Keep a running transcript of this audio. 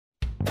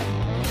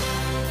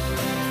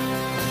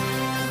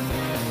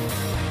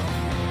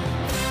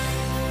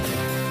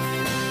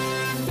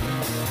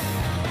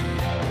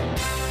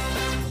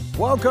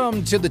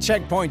Welcome to the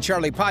Checkpoint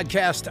Charlie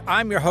podcast.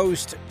 I'm your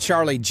host,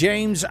 Charlie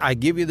James. I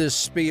give you this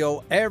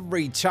spiel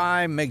every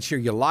time. Make sure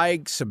you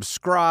like,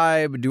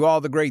 subscribe, do all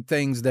the great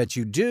things that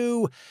you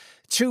do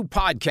to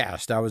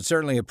podcast. I would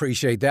certainly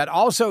appreciate that.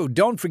 Also,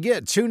 don't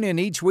forget, tune in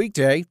each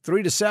weekday,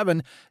 3 to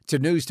 7, to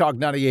News Talk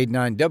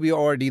 98.9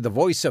 WORD, the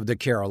voice of the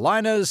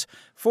Carolinas,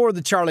 for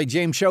the Charlie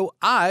James Show.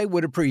 I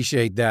would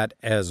appreciate that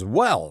as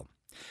well.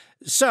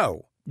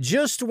 So,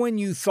 just when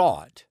you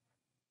thought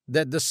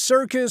that the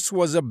circus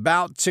was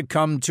about to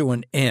come to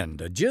an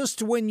end,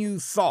 just when you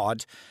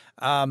thought,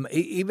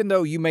 even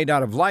though you may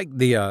not have liked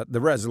the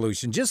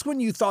resolution, just when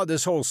you thought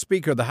this whole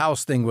Speaker of the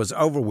House thing was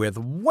over with,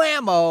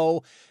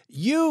 whammo,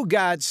 you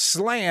got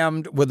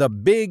slammed with a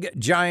big,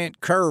 giant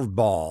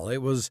curveball.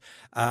 It was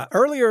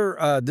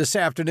earlier this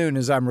afternoon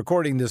as I'm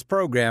recording this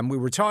program, we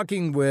were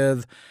talking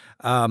with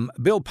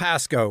Bill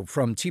Pasco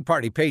from Tea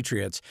Party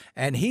Patriots,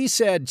 and he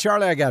said,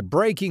 Charlie, I got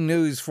breaking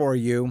news for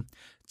you.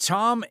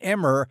 Tom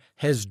Emmer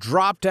has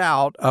dropped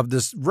out of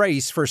this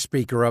race for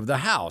Speaker of the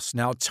House.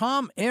 Now,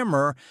 Tom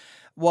Emmer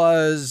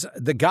was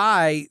the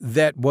guy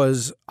that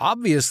was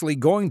obviously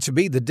going to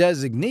be the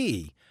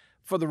designee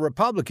for the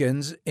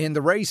Republicans in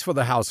the race for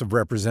the House of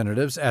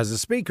Representatives as a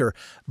Speaker.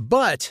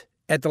 But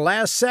at the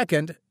last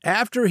second,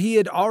 after he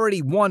had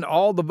already won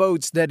all the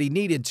votes that he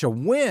needed to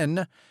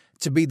win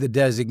to be the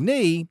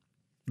designee,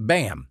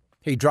 bam,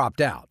 he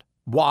dropped out.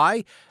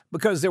 Why?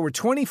 Because there were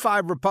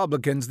 25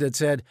 Republicans that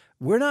said,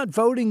 we're not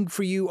voting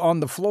for you on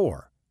the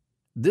floor.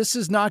 This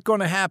is not going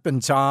to happen,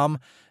 Tom.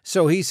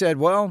 So he said,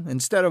 well,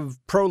 instead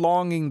of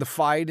prolonging the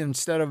fight,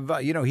 instead of,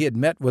 he had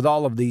met with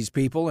all of these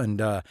people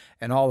and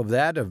all of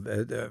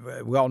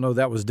that. We all know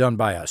that was done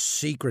by a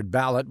secret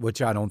ballot,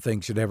 which I don't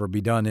think should ever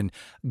be done in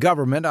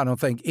government. I don't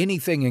think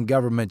anything in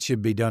government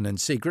should be done in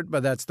secret,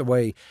 but that's the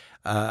way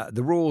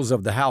the rules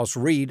of the House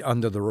read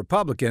under the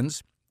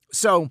Republicans.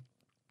 So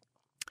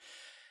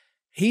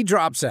he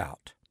drops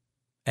out,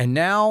 and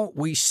now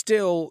we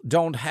still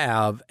don't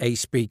have a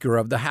Speaker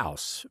of the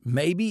House.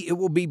 Maybe it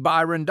will be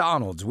Byron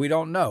Donalds. We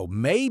don't know.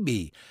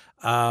 Maybe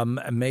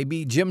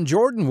Jim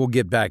Jordan will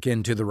get back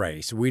into the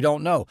race. We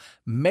don't know.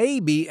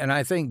 Maybe, and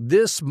I think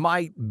this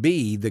might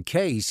be the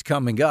case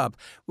coming up,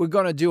 we're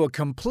going to do a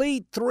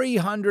complete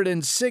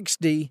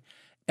 360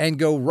 and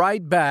go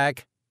right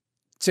back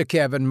to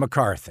Kevin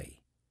McCarthy.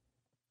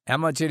 How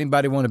much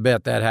anybody want to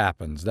bet that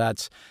happens?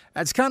 That's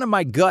kind of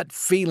my gut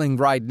feeling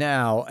right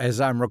now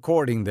as I'm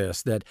recording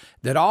this, that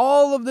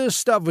all of this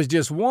stuff was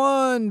just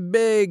one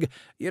big,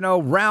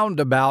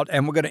 roundabout,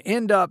 and we're going to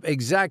end up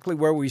exactly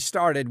where we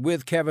started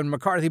with Kevin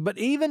McCarthy. But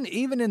even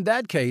in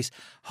that case,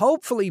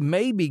 hopefully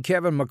maybe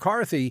Kevin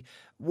McCarthy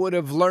would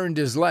have learned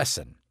his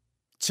lesson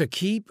to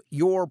keep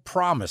your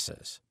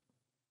promises.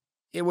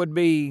 It would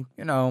be,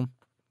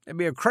 it'd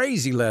be a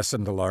crazy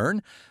lesson to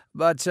learn.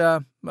 But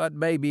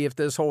maybe if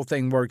this whole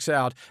thing works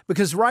out,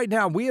 because right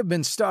now we have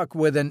been stuck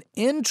with an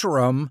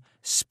interim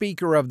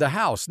Speaker of the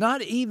House,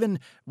 not even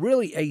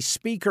really a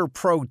Speaker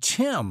pro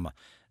tem,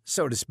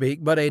 so to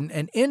speak, but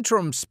an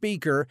interim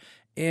Speaker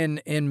in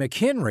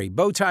McHenry,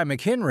 Bowtie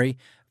McHenry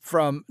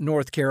from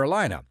North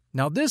Carolina.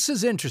 Now, this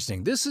is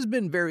interesting. This has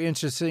been very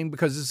interesting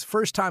because it's the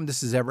first time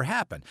this has ever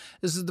happened.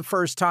 This is the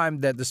first time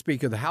that the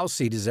Speaker of the House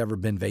seat has ever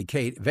been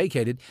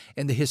vacated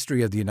in the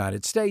history of the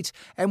United States,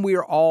 and we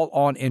are all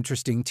on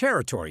interesting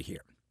territory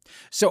here.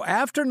 So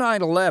after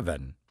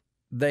 9/11,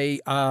 they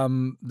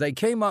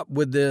came up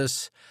with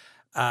this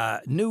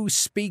new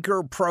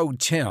Speaker pro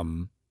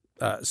tem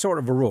sort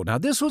of a rule. Now,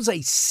 this was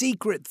a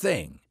secret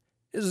thing.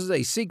 This is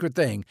a secret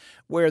thing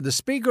where the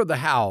Speaker of the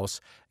House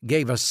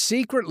gave a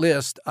secret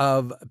list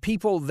of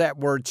people that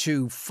were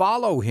to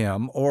follow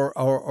him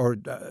or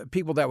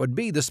people that would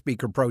be the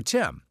Speaker pro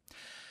tem.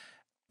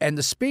 And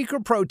the Speaker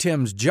pro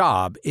tem's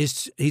job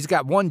is he's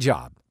got one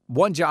job,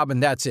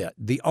 and that's it.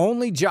 The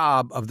only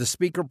job of the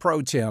Speaker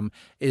pro tem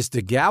is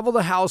to gavel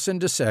the House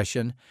into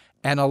session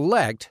and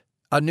elect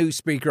a new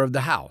Speaker of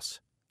the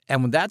House.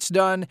 And when that's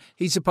done,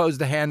 he's supposed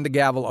to hand the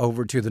gavel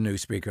over to the new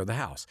Speaker of the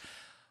House.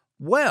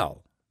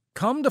 Well,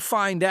 come to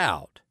find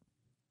out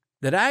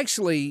that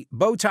actually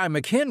Bowtie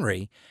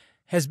McHenry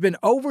has been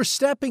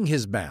overstepping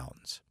his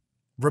bounds.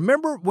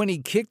 Remember when he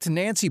kicked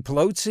Nancy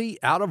Pelosi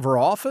out of her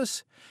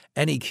office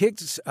and he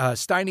kicked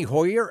Steny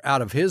Hoyer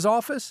out of his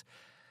office?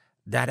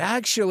 That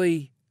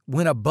actually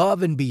went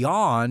above and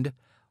beyond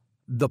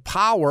the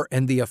power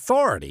and the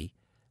authority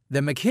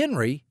that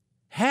McHenry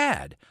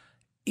had,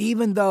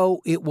 even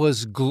though it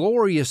was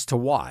glorious to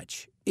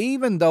watch,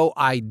 even though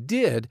I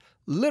did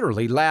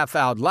literally laugh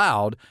out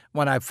loud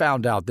when I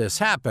found out this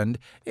happened.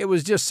 It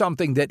was just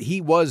something that he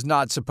was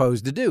not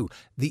supposed to do.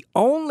 The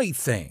only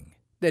thing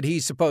that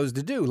he's supposed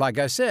to do, like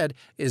I said,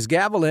 is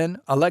gavel in,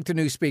 elect a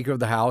new Speaker of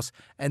the House,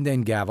 and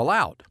then gavel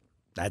out.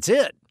 That's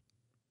it.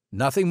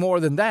 Nothing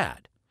more than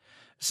that.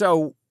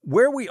 So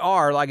where we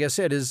are, like I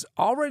said, has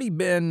already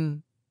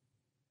been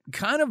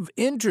kind of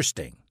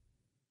interesting.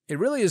 It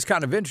really is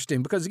kind of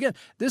interesting because, again,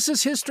 this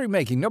is history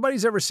making.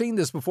 Nobody's ever seen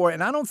this before,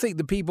 and I don't think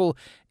the people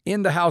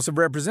in the House of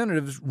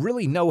Representatives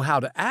really know how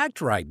to act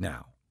right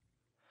now.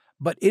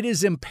 But it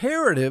is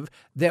imperative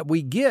that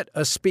we get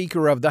a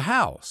Speaker of the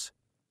House.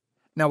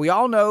 Now, we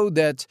all know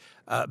that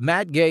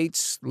Matt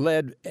Gaetz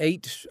led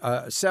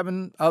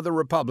 7 other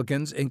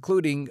Republicans,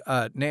 including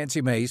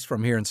Nancy Mace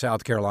from here in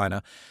South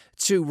Carolina,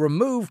 to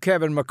remove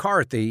Kevin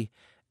McCarthy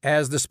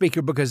as the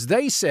Speaker because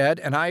they said,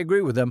 and I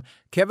agree with them,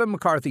 Kevin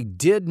McCarthy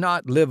did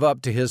not live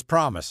up to his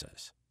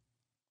promises.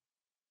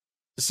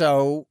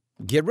 So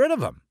get rid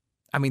of him.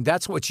 I mean,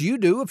 that's what you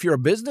do if you're a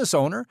business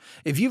owner.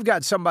 If you've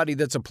got somebody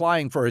that's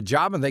applying for a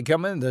job and they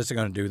come in, they're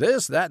going to do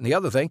this, that, and the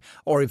other thing.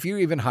 Or if you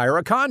even hire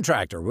a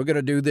contractor, we're going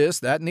to do this,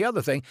 that, and the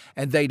other thing,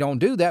 and they don't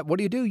do that, what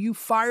do? You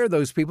fire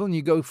those people and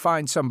you go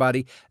find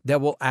somebody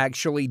that will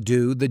actually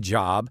do the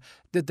job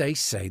that they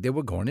say they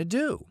were going to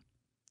do.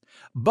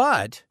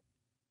 But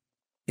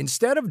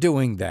instead of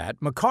doing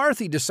that,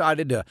 McCarthy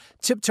decided to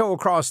tiptoe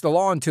across the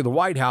lawn to the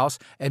White House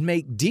and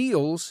make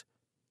deals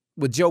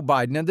with Joe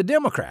Biden and the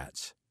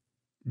Democrats.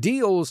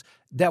 Deals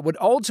that would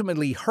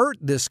ultimately hurt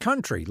this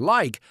country,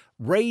 like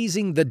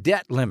raising the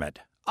debt limit,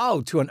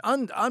 to an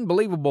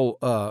unbelievable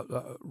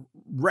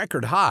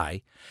record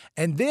high.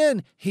 And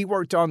then he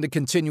worked on the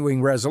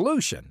continuing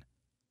resolution,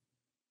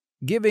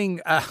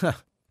 giving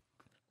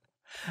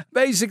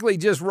basically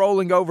just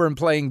rolling over and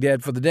playing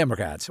dead for the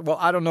Democrats. Well,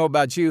 I don't know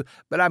about you,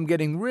 but I'm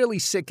getting really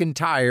sick and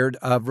tired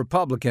of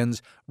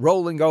Republicans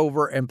rolling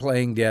over and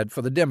playing dead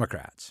for the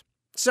Democrats.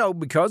 So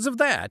because of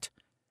that,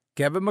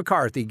 Kevin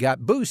McCarthy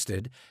got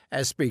boosted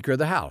as Speaker of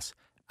the House.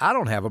 I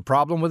don't have a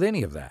problem with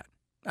any of that.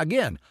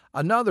 Again,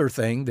 another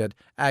thing that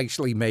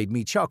actually made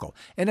me chuckle.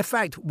 And in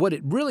fact, what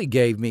it really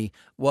gave me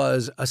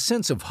was a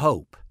sense of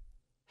hope.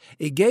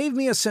 It gave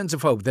me a sense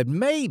of hope that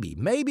maybe,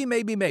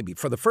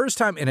 for the first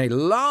time in a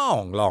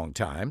long, long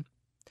time,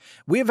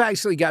 we have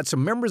actually got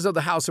some members of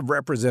the House of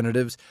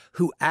Representatives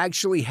who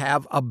actually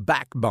have a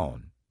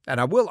backbone. And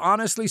I will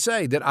honestly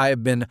say that I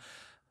have been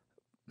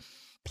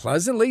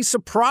pleasantly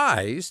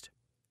surprised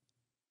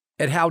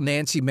at how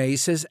Nancy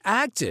Mace has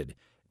acted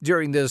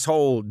during this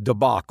whole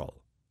debacle.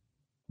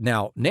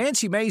 Now,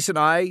 Nancy Mace and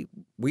I,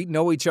 we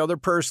know each other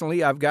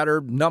personally. I've got her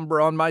number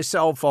on my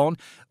cell phone.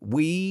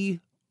 We've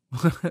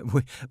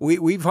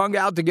hung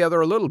out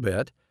together a little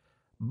bit,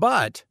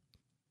 but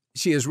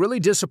she has really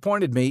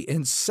disappointed me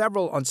on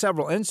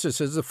several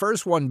instances. The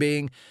first one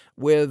being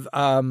with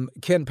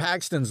Ken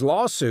Paxton's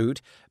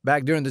lawsuit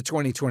back during the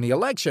 2020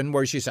 election,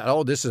 where she said,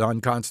 this is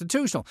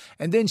unconstitutional.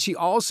 And then she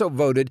also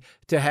voted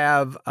to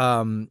have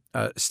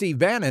Steve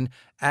Bannon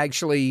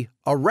actually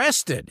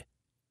arrested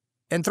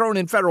and thrown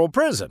in federal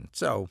prison.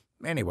 So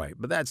anyway,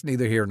 but that's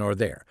neither here nor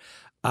there.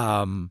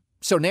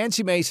 So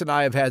Nancy Mace and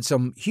I have had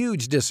some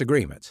huge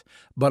disagreements.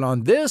 But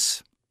on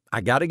this,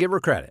 I got to give her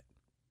credit.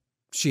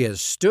 She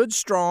has stood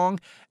strong,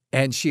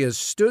 and she has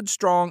stood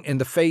strong in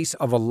the face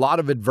of a lot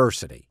of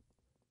adversity.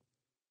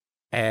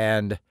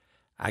 And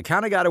I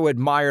kind of got to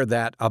admire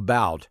that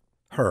about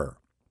her.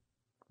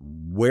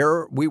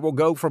 Where we will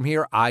go from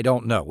here, I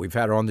don't know. We've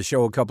had her on the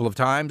show a couple of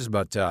times,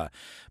 but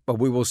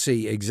we will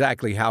see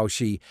exactly how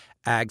she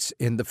acts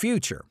in the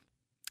future.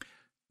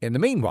 In the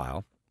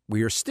meanwhile,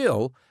 we are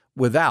still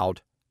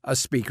without a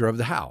Speaker of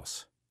the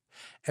House.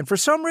 And for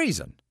some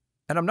reason,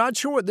 and I'm not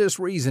sure what this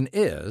reason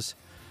is,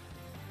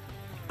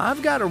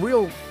 I've got a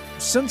real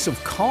sense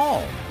of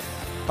calm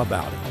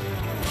about it.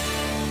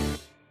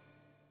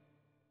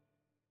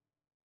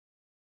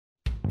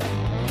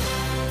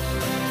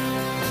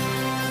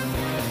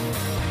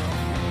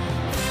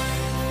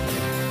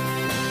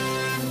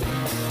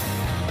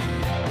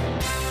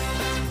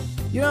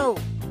 You know,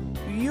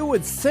 you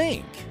would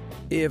think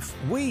if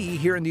we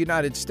here in the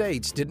United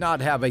States did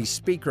not have a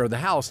Speaker of the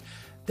House,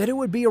 that it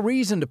would be a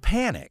reason to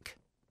panic.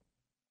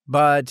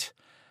 But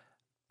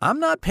I'm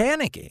not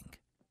panicking.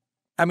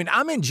 I mean,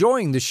 I'm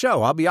enjoying the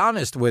show. I'll be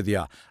honest with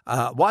you.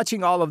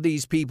 Watching all of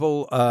these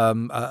people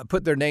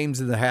put their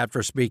names in the hat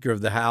for Speaker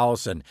of the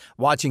House and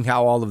watching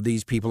how all of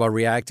these people are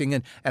reacting.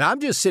 And I'm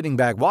just sitting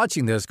back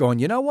watching this going,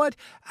 you know what?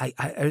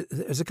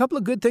 There's a couple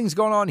of good things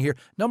going on here.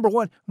 Number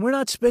one, we're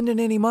not spending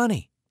any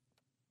money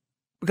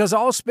because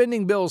all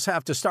spending bills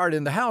have to start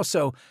in the House.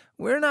 So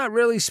we're not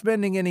really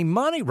spending any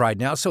money right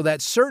now. So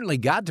that's certainly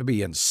got to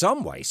be in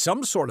some way,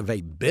 some sort of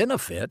a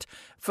benefit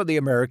for the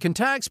American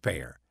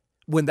taxpayer,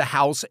 when the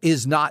House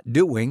is not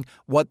doing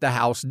what the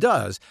House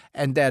does,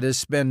 and that is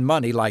spend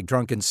money like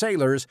drunken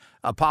sailors.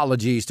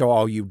 Apologies to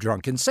all you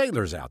drunken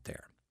sailors out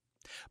there.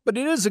 But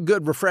it is a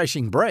good,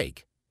 refreshing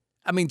break.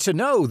 I mean, to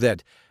know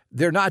that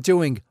they're not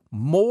doing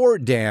more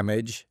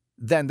damage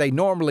than they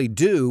normally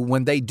do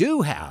when they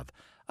do have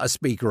a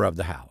Speaker of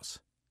the House.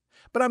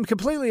 But I'm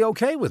completely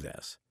okay with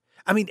this.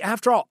 I mean,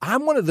 after all,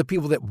 I'm one of the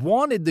people that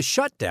wanted the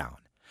shutdown.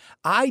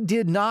 I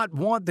did not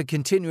want the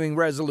continuing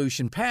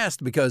resolution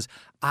passed because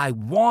I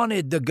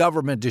wanted the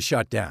government to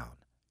shut down.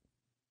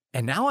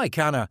 And now I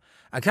kind of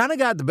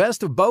got the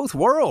best of both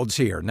worlds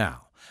here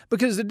now.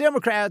 Because the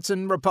Democrats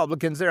and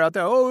Republicans, they're out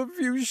there, if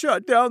you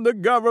shut down the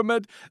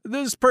government,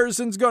 this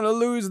person's going to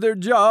lose their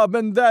job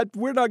and that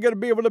we're not going to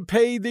be able to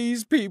pay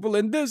these people.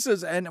 And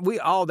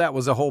that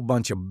was a whole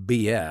bunch of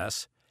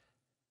BS.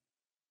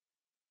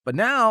 But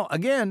now,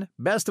 again,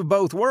 best of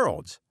both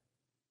worlds.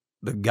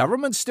 The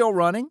government's still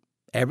running.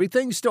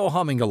 Everything's still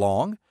humming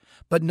along,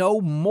 but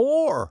no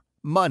more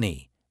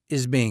money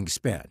is being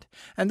spent.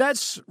 And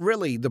that's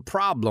really the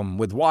problem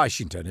with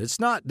Washington. It's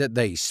not that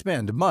they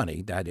spend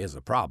money, that is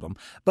a problem,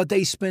 but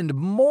they spend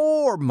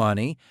more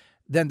money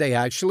than they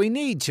actually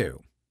need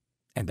to.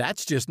 And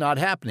that's just not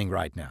happening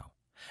right now.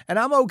 And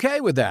I'm okay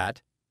with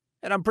that,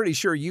 and I'm pretty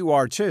sure you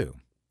are too.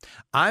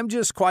 I'm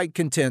just quite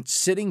content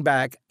sitting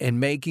back and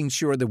making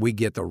sure that we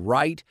get the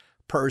right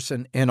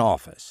person in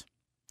office.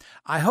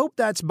 I hope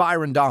that's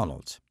Byron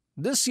Donalds.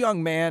 This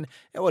young man,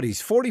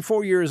 he's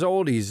 44 years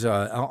old. He's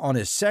on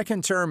his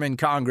second term in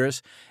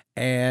Congress,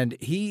 and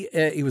he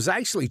was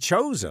actually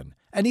chosen.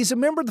 And he's a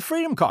member of the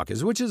Freedom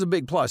Caucus, which is a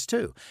big plus,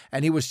 too.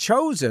 And he was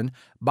chosen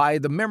by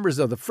the members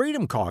of the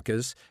Freedom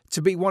Caucus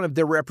to be one of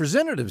their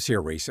representatives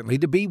here recently,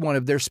 to be one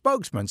of their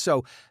spokesmen.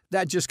 So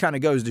that just kind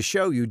of goes to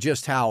show you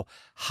just how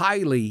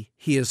highly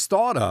he is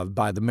thought of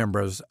by the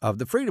members of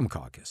the Freedom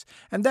Caucus.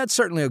 And that's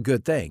certainly a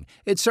good thing.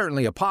 It's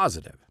certainly a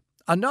positive.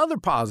 Another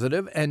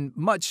positive, and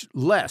much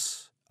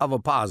less of a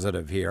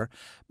positive here,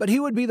 but he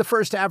would be the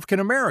first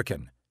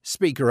African-American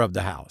Speaker of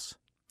the House.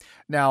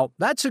 Now,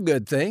 that's a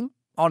good thing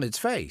on its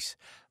face,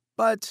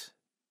 but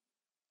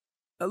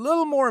a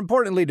little more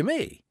importantly to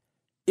me,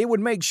 it would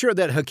make sure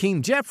that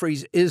Hakeem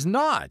Jeffries is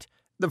not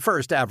the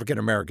first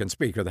African-American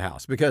Speaker of the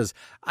House, because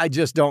I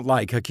just don't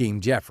like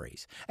Hakeem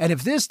Jeffries. And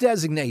if this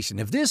designation,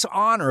 if this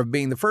honor of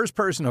being the first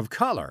person of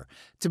color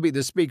to be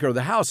the Speaker of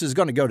the House is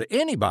going to go to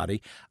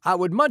anybody, I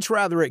would much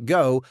rather it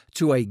go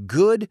to a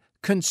good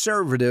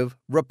conservative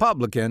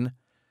Republican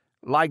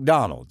like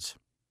Donalds.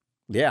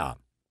 Yeah,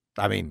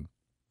 I mean,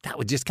 that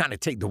would just kind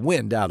of take the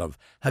wind out of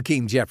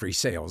Hakeem Jeffries'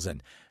 sails,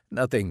 and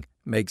nothing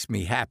makes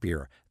me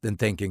happier than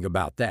thinking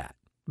about that.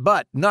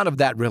 But none of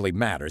that really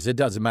matters. It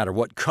doesn't matter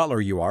what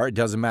color you are. It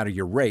doesn't matter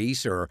your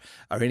race or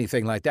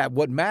anything like that.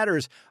 What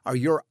matters are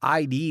your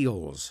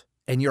ideals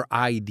and your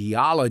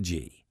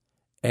ideology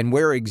and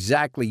where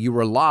exactly you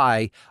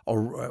rely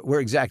or where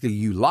exactly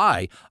you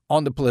lie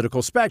on the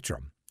political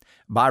spectrum.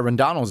 Byron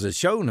Donalds has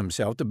shown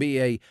himself to be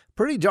a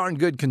pretty darn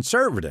good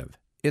conservative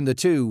in the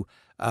two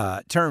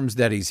terms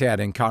that he's had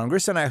in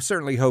Congress, and I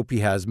certainly hope he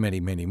has many,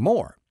 many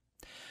more.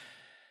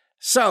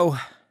 So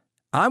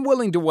I'm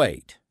willing to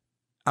wait.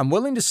 I'm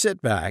willing to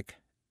sit back,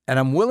 and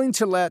I'm willing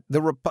to let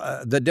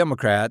the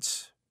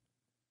Democrats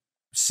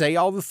say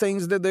all the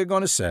things that they're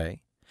going to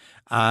say.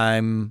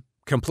 I'm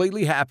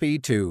completely happy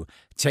to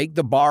take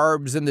the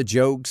barbs and the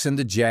jokes and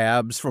the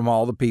jabs from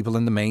all the people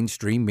in the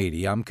mainstream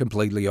media. I'm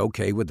completely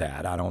okay with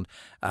that. I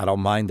don't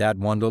mind that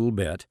one little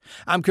bit.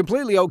 I'm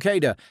completely okay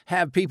to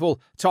have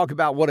people talk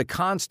about what a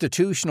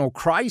constitutional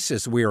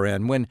crisis we're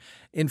in when,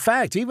 in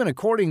fact, even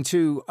according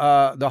to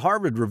the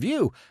Harvard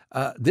Review,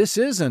 this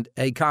isn't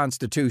a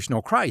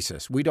constitutional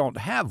crisis. We don't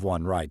have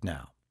one right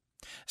now.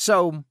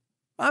 So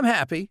I'm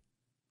happy.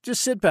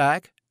 Just sit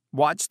back,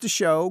 watch the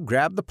show,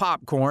 grab the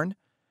popcorn,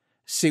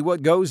 see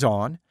what goes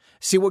on,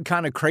 see what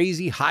kind of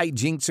crazy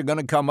hijinks are going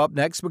to come up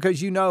next,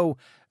 because you know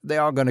they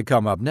are going to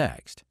come up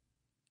next.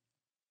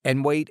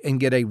 And wait and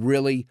get a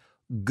really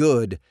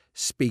good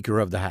Speaker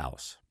of the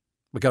House.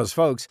 Because,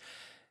 folks,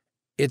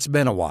 it's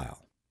been a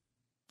while.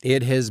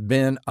 It has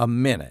been a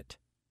minute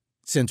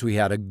since we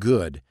had a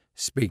good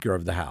Speaker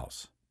of the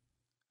House.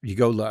 You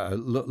go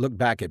look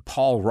back at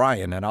Paul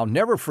Ryan, and I will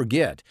never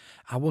forget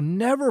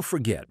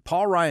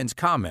Paul Ryan's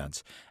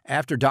comments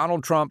after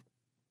Donald Trump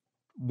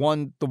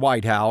won the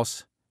White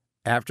House,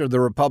 after the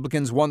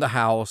Republicans won the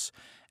House,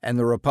 and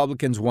the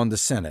Republicans won the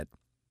Senate.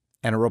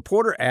 And a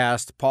reporter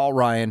asked Paul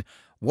Ryan,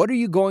 "What are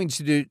you going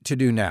to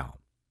do now?"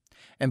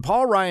 And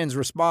Paul Ryan's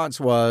response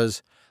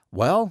was,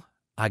 "Well,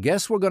 I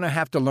guess we're going to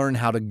have to learn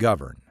how to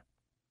govern."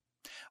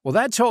 Well,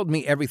 that told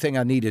me everything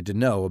I needed to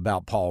know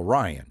about Paul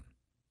Ryan,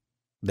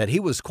 that he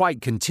was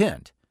quite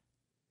content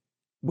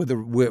with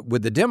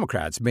the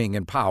Democrats being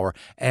in power,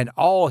 and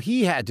all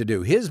he had to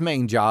do, his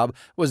main job,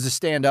 was to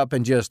stand up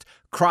and just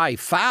cry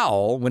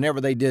foul whenever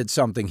they did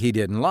something he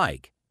didn't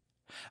like.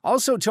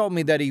 Also told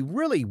me that he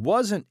really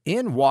wasn't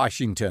in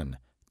Washington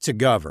to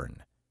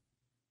govern.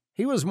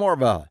 He was more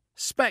of a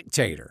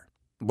spectator.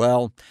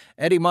 Well,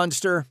 Eddie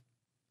Munster,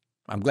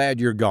 I'm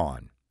glad you're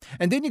gone.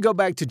 And then you go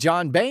back to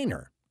John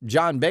Boehner.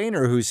 John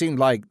Boehner, who seemed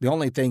like the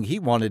only thing he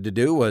wanted to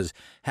do was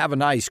have a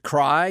nice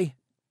cry,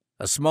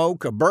 a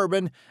smoke, a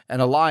bourbon,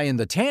 and a lie in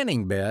the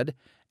tanning bed,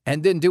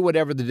 and then do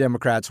whatever the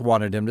Democrats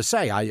wanted him to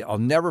say. I'll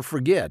never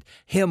forget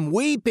him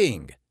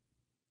weeping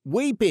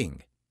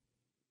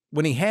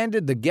when he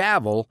handed the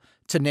gavel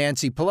to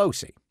Nancy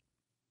Pelosi.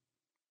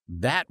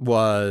 That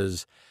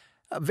was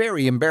a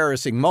very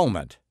embarrassing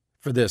moment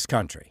for this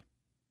country.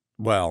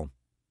 Well,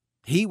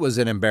 he was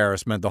an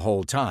embarrassment the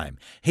whole time.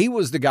 He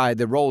was the guy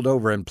that rolled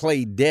over and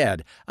played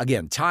dead,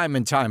 again, time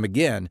and time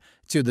again,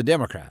 to the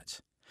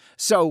Democrats.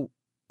 So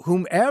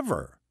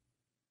whomever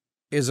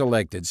is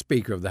elected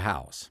Speaker of the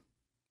House,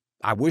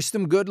 I wish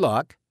them good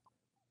luck,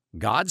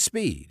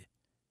 Godspeed,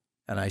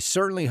 and I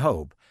certainly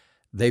hope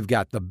they've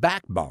got the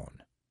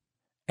backbone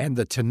and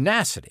the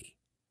tenacity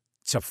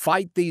to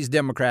fight these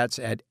Democrats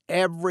at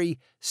every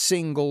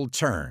single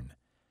turn.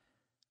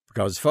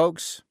 Because,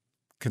 folks,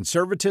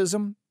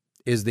 conservatism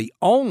is the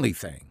only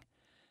thing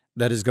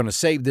that is going to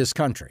save this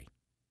country.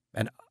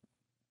 And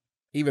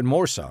even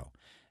more so,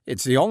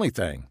 it's the only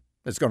thing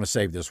that's going to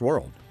save this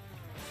world.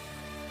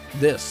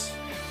 This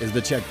is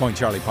the Checkpoint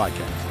Charlie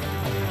podcast.